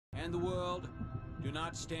and the world do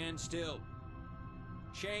not stand still.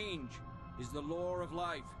 Change is the law of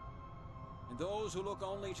life, and those who look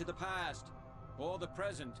only to the past or the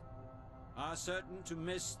present are certain to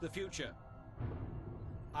miss the future.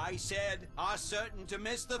 I said, are certain to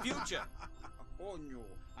miss the future. Coño,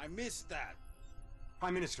 I missed that.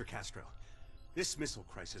 Prime Minister Castro, this missile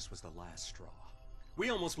crisis was the last straw. We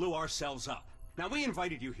almost blew ourselves up. Now, we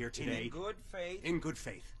invited you here today... In good faith? In good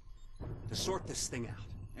faith. To sort this thing out.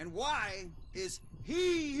 And why is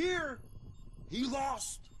he here? He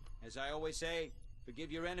lost. As I always say,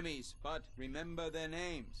 forgive your enemies, but remember their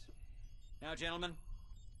names. Now, gentlemen,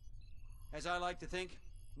 as I like to think,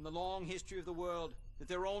 in the long history of the world, that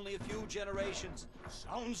there are only a few generations.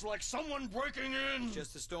 Sounds like someone breaking in! It's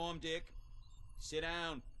just a storm, Dick. Sit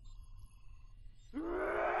down. Oh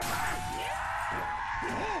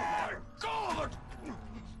my God!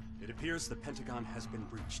 It appears the Pentagon has been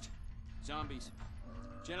breached. Zombies.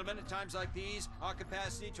 Gentlemen, at times like these, our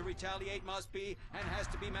capacity to retaliate must be, and has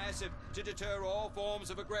to be massive, to deter all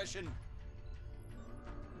forms of aggression.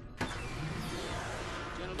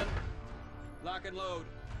 Gentlemen, lock and load.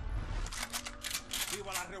 Viva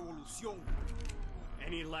la revolución!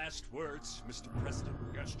 Any last words, Mr. President?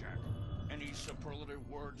 Yes, Jack. Any superlative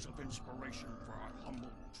words of inspiration for our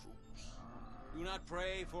humble troops? Do not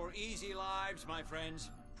pray for easy lives, my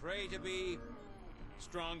friends. Pray to be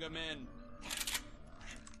stronger men.